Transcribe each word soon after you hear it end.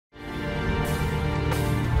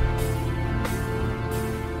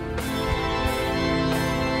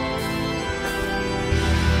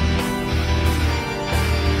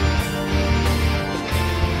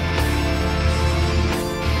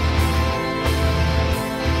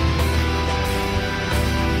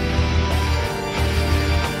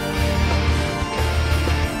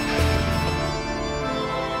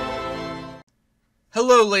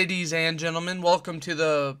Hello, ladies and gentlemen. Welcome to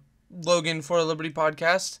the Logan for Liberty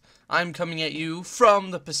podcast. I'm coming at you from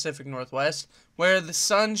the Pacific Northwest, where the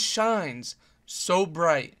sun shines so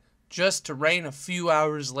bright just to rain a few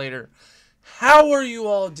hours later. How are you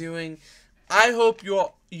all doing? I hope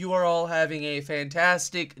you are all having a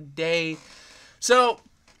fantastic day. So,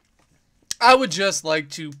 I would just like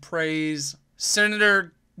to praise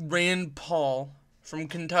Senator Rand Paul from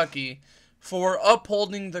Kentucky for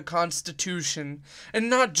upholding the Constitution, and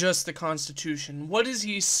not just the Constitution. What is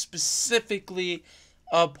he specifically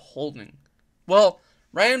upholding? Well,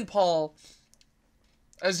 Rand Paul,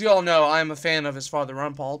 as you all know, I'm a fan of his father,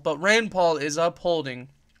 Ron Paul, but Rand Paul is upholding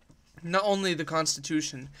not only the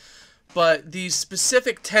Constitution, but the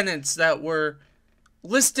specific tenets that were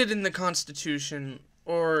listed in the Constitution,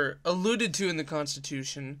 or alluded to in the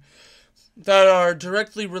Constitution, that are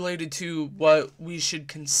directly related to what we should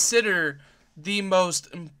consider the most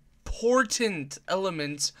important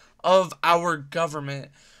elements of our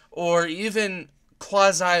government, or even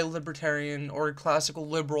quasi-libertarian or classical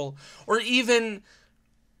liberal, or even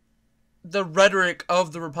the rhetoric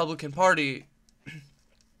of the Republican Party,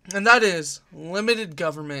 and that is limited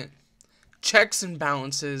government, checks and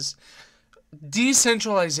balances,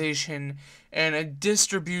 decentralization, and a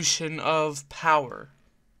distribution of power,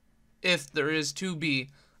 if there is to be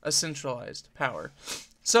a centralized power.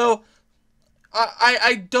 So,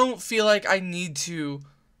 I don't feel like I need to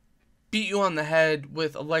beat you on the head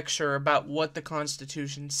with a lecture about what the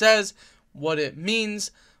Constitution says, what it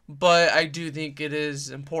means, but I do think it is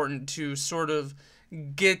important to sort of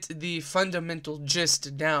get the fundamental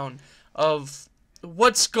gist down of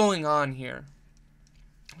what's going on here.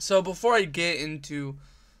 So before I get into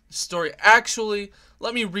the story, actually,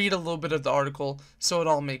 let me read a little bit of the article so it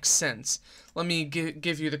all makes sense. Let me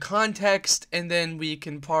give you the context, and then we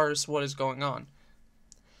can parse what is going on.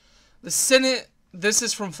 The Senate, this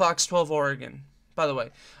is from Fox 12 Oregon, by the way.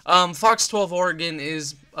 Fox 12 Oregon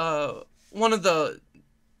is one of the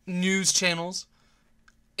news channels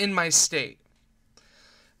in my state.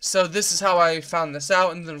 So this is how I found this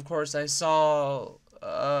out, and then of course I saw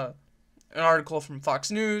an article from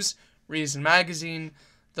Fox News, Reason Magazine,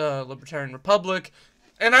 the Libertarian Republic,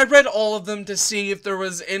 and I read all of them to see if there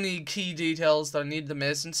was any key details that I needed to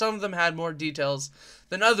miss, and some of them had more details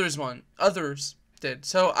than others did.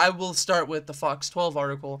 So I will start with the Fox 12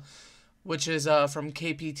 article, which is from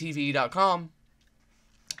kptv.com.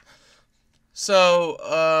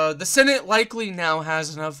 So, the Senate likely now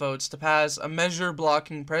has enough votes to pass a measure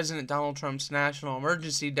blocking President Donald Trump's national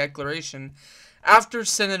emergency declaration after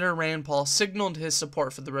Senator Rand Paul signaled his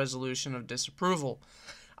support for the resolution of disapproval.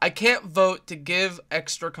 "I can't vote to give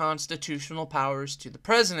extra constitutional powers to the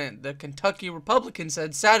president," the Kentucky Republican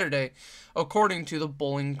said Saturday, according to the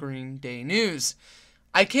Bowling Green Day News.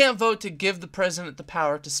 "I can't vote to give the president the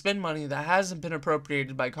power to spend money that hasn't been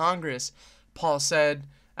appropriated by Congress," Paul said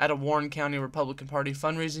at a Warren County Republican Party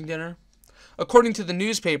fundraising dinner. According to the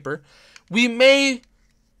newspaper, "We may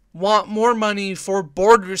want more money for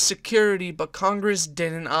border security, but Congress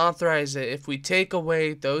didn't authorize it. If we take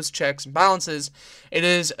away those checks and balances, it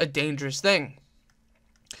is a dangerous thing."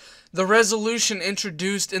 The resolution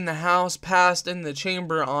introduced in the House passed in the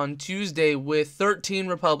chamber on Tuesday with 13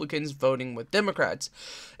 Republicans voting with Democrats.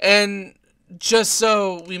 And just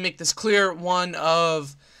so we make this clear, one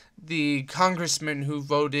of the congressmen who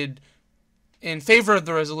voted in favor of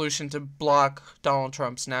the resolution to block Donald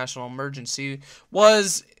Trump's national emergency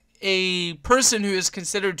was a person who is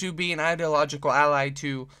considered to be an ideological ally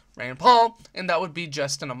to Rand Paul, and that would be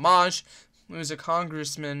Justin Amash, who is a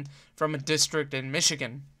congressman from a district in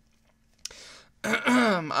Michigan.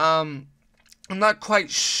 I'm not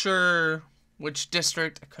quite sure which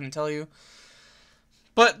district, I couldn't tell you.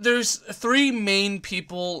 But there's three main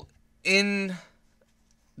people in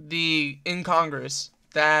Congress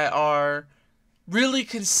that are really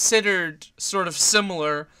considered sort of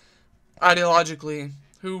similar ideologically,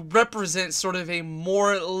 who represent sort of a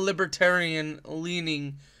more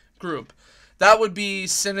libertarian-leaning group. That would be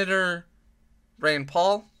Senator Rand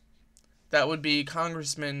Paul. That would be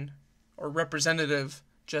Congressman or Representative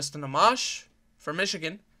Justin Amash from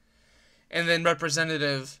Michigan. And then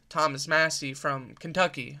Representative Thomas Massie from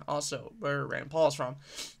Kentucky, also where Rand Paul is from.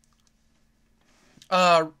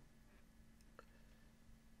 All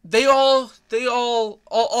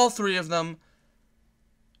three of them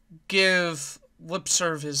give lip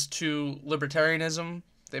service to libertarianism.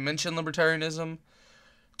 They mention libertarianism.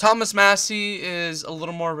 Thomas Massie is a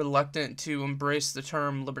little more reluctant to embrace the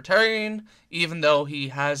term libertarian, even though he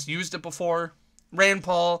has used it before. Rand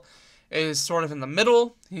Paul is sort of in the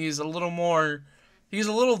middle. He's a little more He's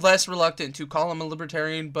a little less reluctant to call him a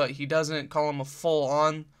libertarian, but he doesn't call him a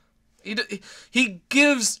full-on. He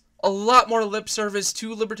gives a lot more lip service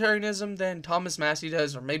to libertarianism than Thomas Massey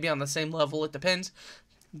does, or maybe on the same level, it depends.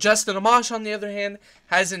 Justin Amash, on the other hand,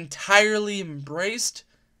 has entirely embraced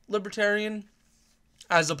libertarian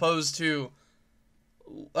as opposed to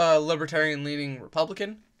libertarian-leaning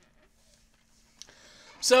Republican.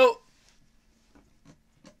 So,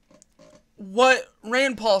 what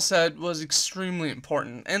Rand Paul said was extremely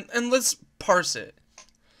important, and let's parse it.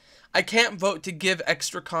 I can't vote to give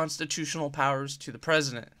extra constitutional powers to the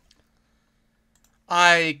president.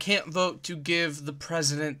 I can't vote to give the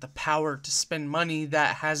president the power to spend money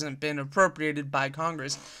that hasn't been appropriated by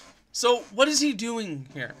Congress. So, what is he doing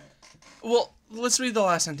here? Well, let's read the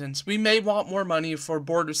last sentence. We may want more money for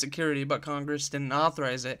border security, but Congress didn't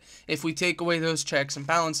authorize it. If we take away those checks and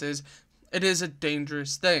balances, it is a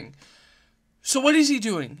dangerous thing. So what is he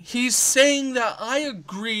doing? He's saying that I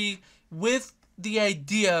agree with the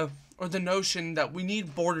idea or the notion that we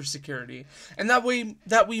need border security, and that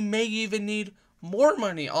we may even need more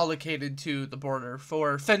money allocated to the border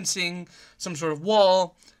for fencing, some sort of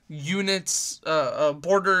wall, units,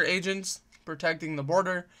 border agents protecting the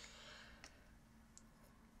border.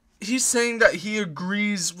 He's saying that he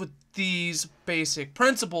agrees with these basic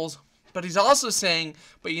principles, but he's also saying,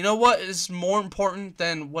 but you know what is more important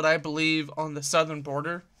than what I believe on the southern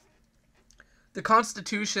border? The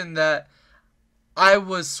Constitution that I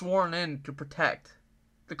was sworn in to protect.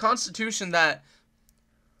 The Constitution that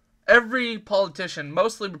every politician,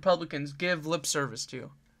 mostly Republicans, give lip service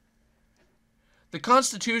to. The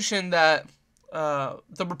Constitution that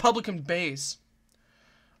the Republican base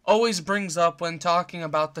always brings up when talking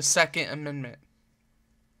about the Second Amendment.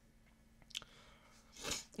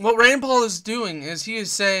 What Rand Paul is doing is he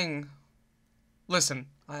is saying, listen,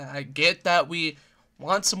 I get that we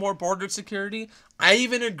want some more border security. I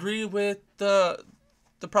even agree with the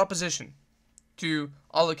proposition to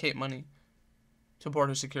allocate money to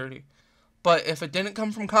border security. But if it didn't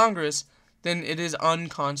come from Congress, then it is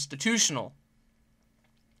unconstitutional.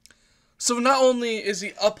 So not only is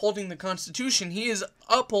he upholding the Constitution, he is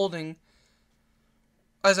upholding,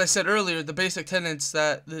 as I said earlier, the basic tenets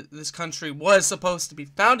that this country was supposed to be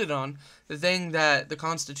founded on, the thing that the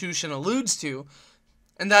Constitution alludes to,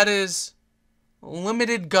 and that is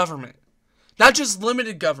limited government. Not just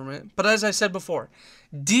limited government, but as I said before,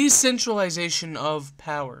 decentralization of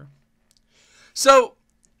power. So,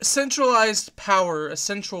 centralized power, a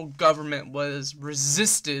central government, was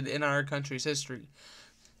resisted in our country's history,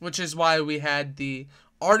 which is why we had the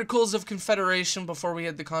Articles of Confederation before we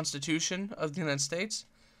had the Constitution of the United States.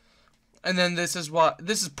 And then this is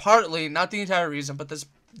partly, not the entire reason, but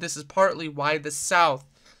this is partly why the South,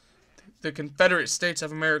 the Confederate States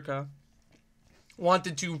of America,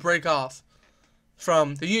 wanted to break off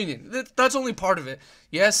from the Union. That's only part of it.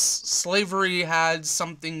 Yes, slavery had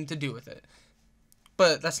something to do with it.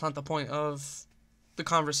 But that's not the point of the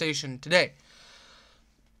conversation today.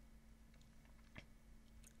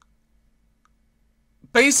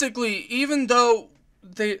 Basically, even though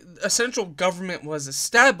a central government was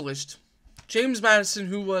established, James Madison,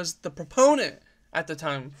 who was the proponent at the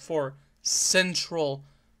time for central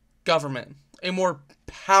government, a more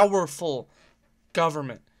powerful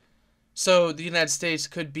government, so the United States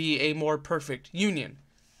could be a more perfect union,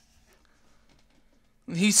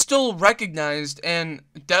 he still recognized, and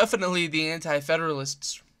definitely the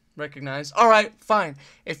anti-federalists recognized, alright, fine,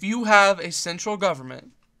 if you have a central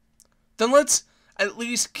government, then let's at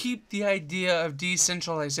least keep the idea of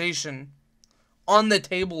decentralization on the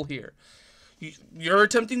table here. You're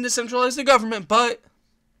attempting to centralize the government, but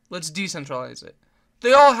let's decentralize it.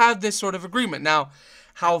 They all have this sort of agreement. Now,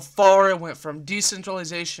 how far it went from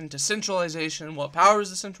decentralization to centralization, what powers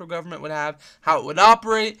the central government would have, how it would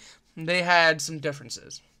operate, they had some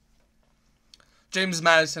differences. James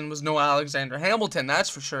Madison was no Alexander Hamilton, that's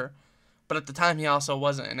for sure, but at the time he also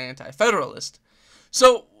wasn't an anti-federalist.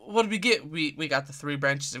 So, what did we get? We got the three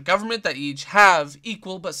branches of government that each have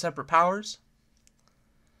equal but separate powers.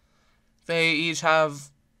 They each have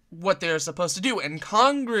what they're supposed to do, and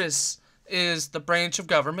Congress is the branch of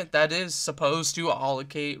government that is supposed to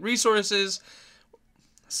allocate resources,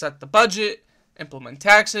 set the budget, implement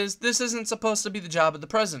taxes. This isn't supposed to be the job of the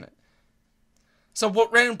president. So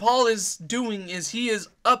what Rand Paul is doing is he is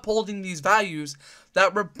upholding these values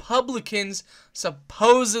that Republicans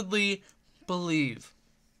supposedly believe.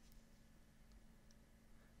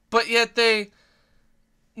 But yet they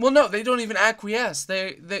don't even acquiesce.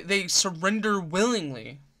 They surrender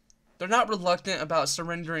willingly. They're not reluctant about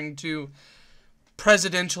surrendering to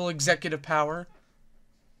presidential executive power.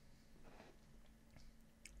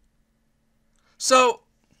 So,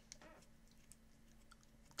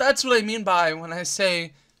 that's what I mean by when I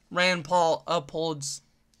say Rand Paul upholds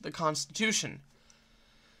the Constitution.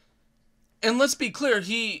 And let's be clear,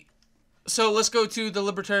 so let's go to the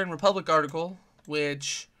Libertarian Republic article,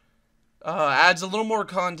 which adds a little more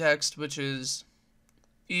context, which is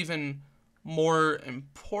even more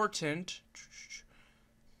important.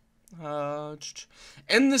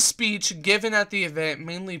 In the speech given at the event,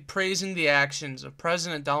 mainly praising the actions of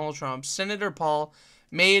President Donald Trump, Senator Paul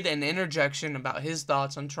made an interjection about his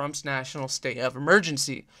thoughts on Trump's national state of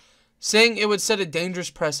emergency, saying it would set a dangerous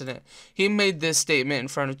precedent. He made this statement in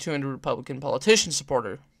front of 200 Republican politician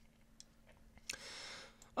supporters.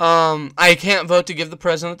 I can't vote to give the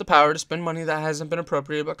president the power to spend money that hasn't been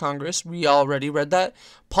appropriated by Congress. We already read that.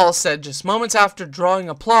 Paul said just moments after drawing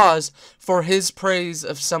applause for his praise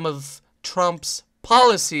of some of Trump's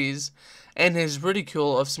policies and his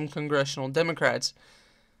ridicule of some congressional Democrats.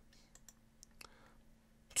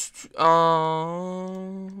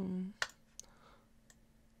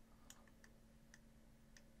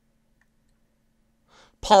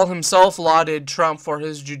 Paul himself lauded Trump for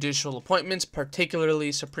his judicial appointments,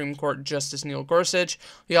 particularly Supreme Court Justice Neil Gorsuch.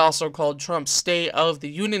 He also called Trump's State of the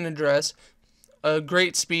Union address a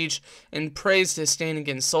great speech and praised his stand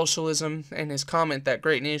against socialism and his comment that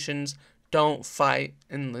great nations don't fight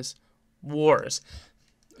endless wars.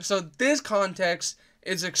 So this context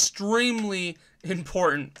is extremely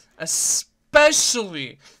important,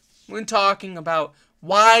 especially when talking about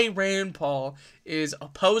why Rand Paul is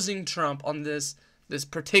opposing Trump on this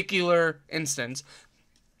particular instance.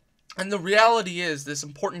 And the reality is, this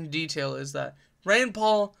important detail is that Rand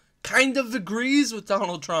Paul kind of agrees with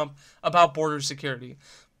Donald Trump about border security.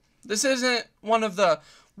 This isn't one of the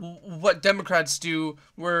what Democrats do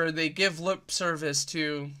where they give lip service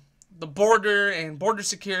to the border and border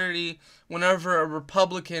security whenever a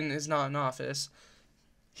Republican is not in office.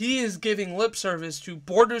 He is giving lip service to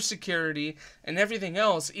border security and everything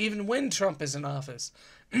else even when Trump is in office.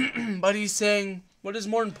 But he's saying what is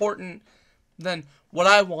more important than what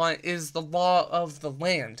I want is the law of the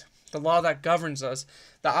land, the law that governs us,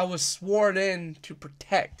 that I was sworn in to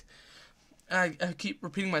protect. I keep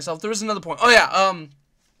repeating myself. There was another point. Oh yeah,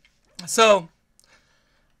 so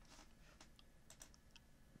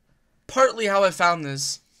partly how I found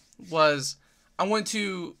this was I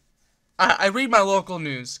read my local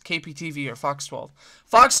news, KPTV or Fox 12.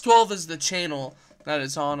 Fox 12 is the channel that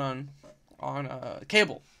is on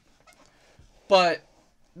cable. But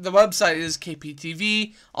the website is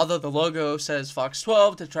KPTV, although the logo says Fox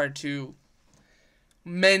 12 to try to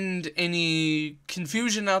mend any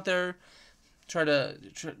confusion out there, try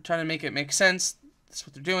to make it make sense. That's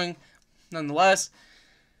what they're doing, nonetheless.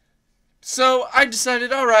 So I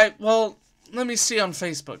decided, all right, well, let me see on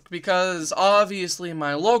Facebook, because obviously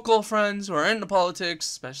my local friends who are into politics,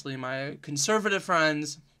 especially my conservative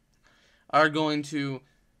friends, are going to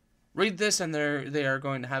read this and they are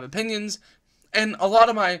going to have opinions. And a lot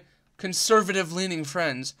of my conservative-leaning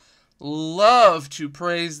friends love to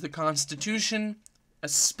praise the Constitution,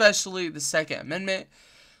 especially the Second Amendment,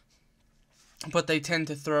 but they tend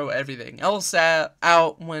to throw everything else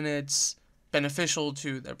out when it's beneficial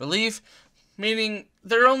to their belief, meaning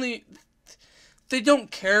they don't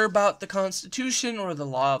care about the Constitution or the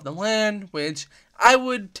law of the land, which I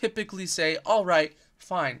would typically say, alright,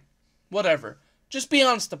 fine, whatever. Just be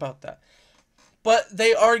honest about that. But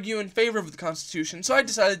they argue in favor of the Constitution, so I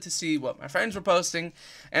decided to see what my friends were posting,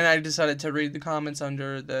 and I decided to read the comments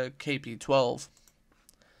under the KP12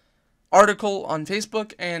 article on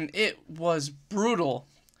Facebook, and it was brutal.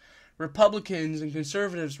 Republicans and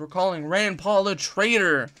conservatives were calling Rand Paul a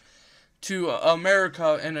traitor to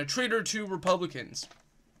America and a traitor to Republicans.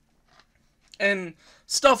 And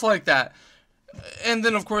stuff like that. And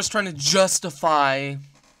then, of course, trying to justify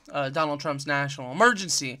Donald Trump's national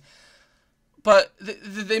emergency. But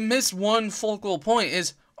they miss one focal point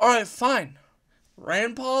is, alright, fine.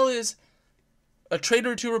 Rand Paul is a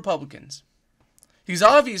traitor to Republicans. He's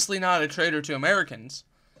obviously not a traitor to Americans,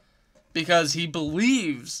 because he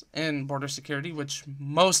believes in border security, which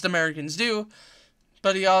most Americans do,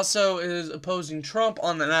 but he also is opposing Trump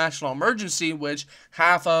on the national emergency, which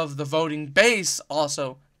half of the voting base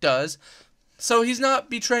also does. So he's not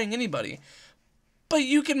betraying anybody. But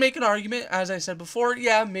you can make an argument, as I said before,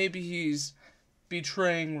 yeah, maybe he's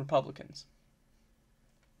betraying Republicans.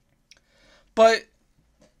 But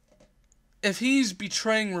if he's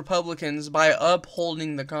betraying Republicans by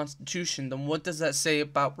upholding the Constitution, then what does that say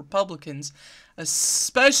about Republicans,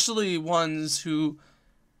 especially ones who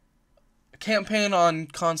campaign on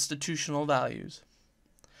constitutional values?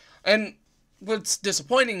 And what's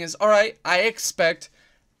disappointing is, alright, I expect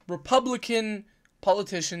Republican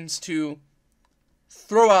politicians to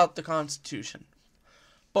throw out the Constitution.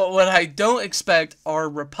 But what I don't expect are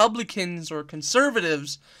Republicans or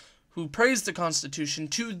conservatives who praise the Constitution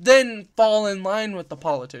to then fall in line with the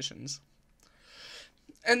politicians.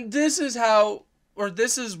 And this is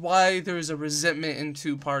why there's a resentment in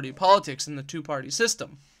two-party politics, in the two-party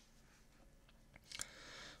system.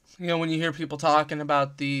 You know, when you hear people talking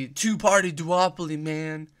about the two-party duopoly,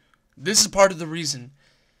 man, this is part of the reason.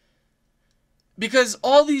 Because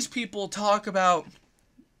all these people talk about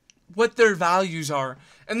what their values are,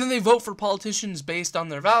 and then they vote for politicians based on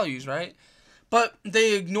their values, right? But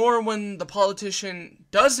they ignore when the politician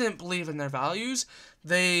doesn't believe in their values.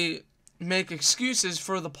 They make excuses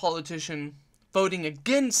for the politician voting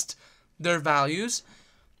against their values,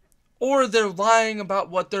 or they're lying about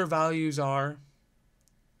what their values are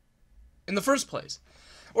in the first place.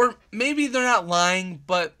 Or maybe they're not lying,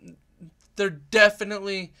 but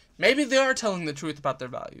maybe they are telling the truth about their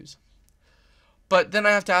values. But then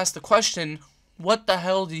I have to ask the question, what the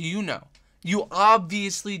hell do you know? You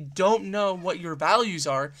obviously don't know what your values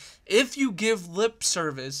are if you give lip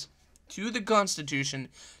service to the Constitution,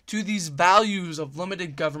 to these values of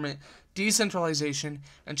limited government, decentralization,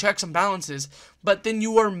 and checks and balances, but then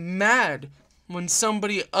you are mad when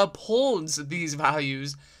somebody upholds these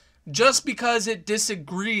values just because it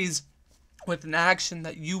disagrees with an action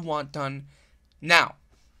that you want done now.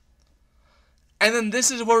 And then this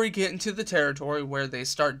is where we get into the territory where they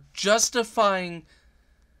start justifying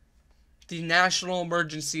the national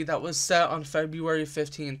emergency that was set on February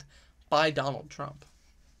 15th by Donald Trump.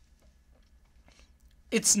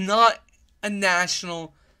 It's not a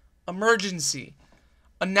national emergency.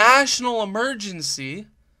 A national emergency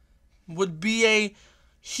would be a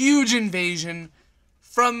huge invasion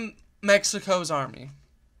from Mexico's army.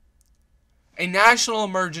 A national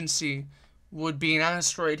emergency would be an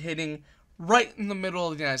asteroid hitting right in the middle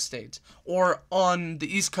of the United States, or on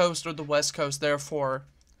the East Coast or the West Coast, therefore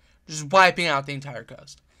just wiping out the entire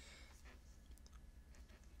coast.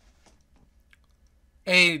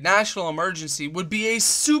 A national emergency would be a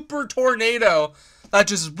super tornado that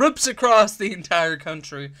just rips across the entire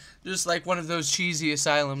country, just like one of those cheesy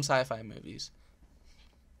asylum sci-fi movies.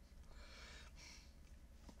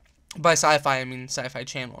 By sci-fi, I mean Sci-Fi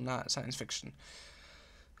Channel, not science fiction.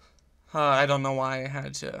 I don't know why I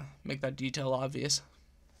had to make that detail obvious.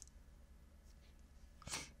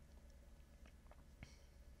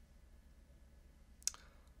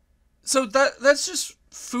 So that's just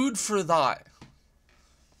food for thought.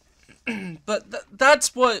 But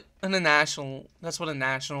that's what a national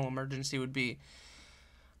emergency would be.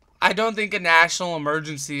 I don't think a national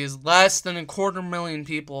emergency is less than 250,000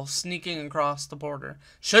 people sneaking across the border.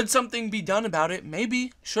 Should something be done about it?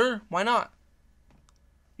 Maybe. Sure. Why not?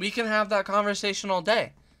 We can have that conversation all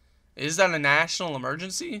day. Is that a national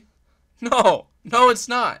emergency? No. No, it's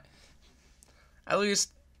not. At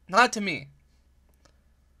least, not to me.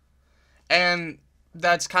 And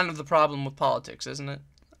that's kind of the problem with politics, isn't it?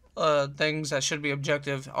 Things that should be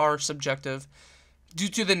objective are subjective due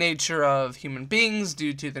to the nature of human beings,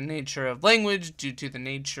 due to the nature of language, due to the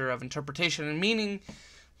nature of interpretation and meaning,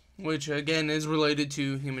 which again is related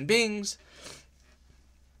to human beings.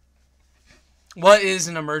 What is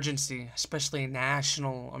an emergency, especially a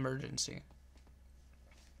national emergency?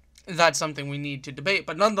 That's something we need to debate,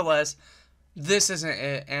 but nonetheless, this isn't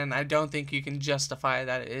it, and I don't think you can justify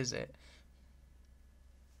that it is it.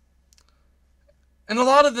 And a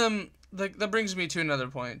lot of them, that brings me to another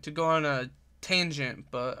point, to go on a tangent,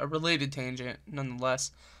 but a related tangent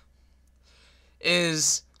nonetheless,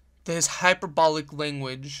 is this hyperbolic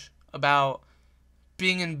language about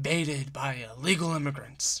being invaded by illegal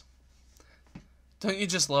immigrants. Don't you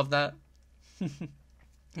just love that?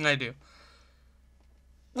 I do.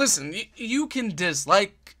 Listen, you can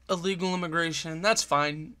dislike illegal immigration, that's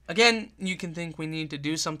fine. Again, you can think we need to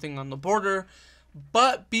do something on the border,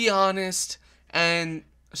 but be honest and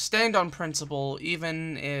stand on principle,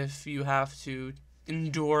 even if you have to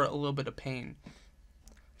endure a little bit of pain.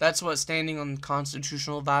 That's what standing on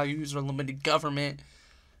constitutional values or limited government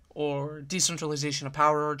or decentralization of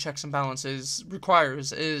power or checks and balances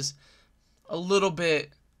requires, is a little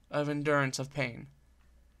bit of endurance of pain.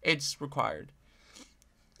 It's required.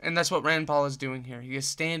 And that's what Rand Paul is doing here. He is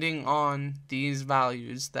standing on these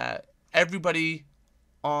values that everybody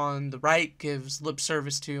on the right gives lip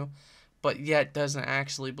service to, but yet doesn't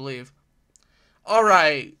actually believe.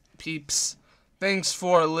 Alright, peeps. Thanks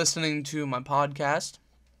for listening to my podcast.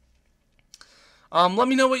 Let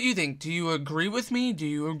me know what you think. Do you agree with me? Do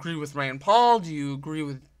you agree with Rand Paul? Do you agree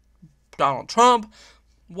with Donald Trump?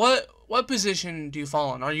 What position do you fall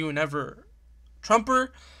on? Are you an ever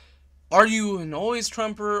Trumper? Are you an always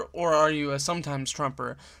Trumper or are you a sometimes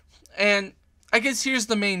Trumper? And I guess here's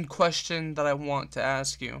the main question that I want to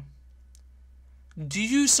ask you. Do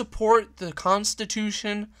you support the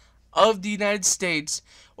Constitution of the United States,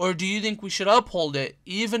 or do you think we should uphold it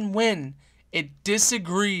even when it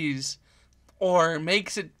disagrees or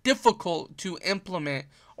makes it difficult to implement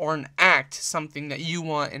or enact something that you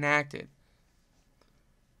want enacted?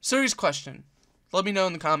 Serious question. Let me know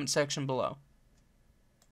in the comment section below.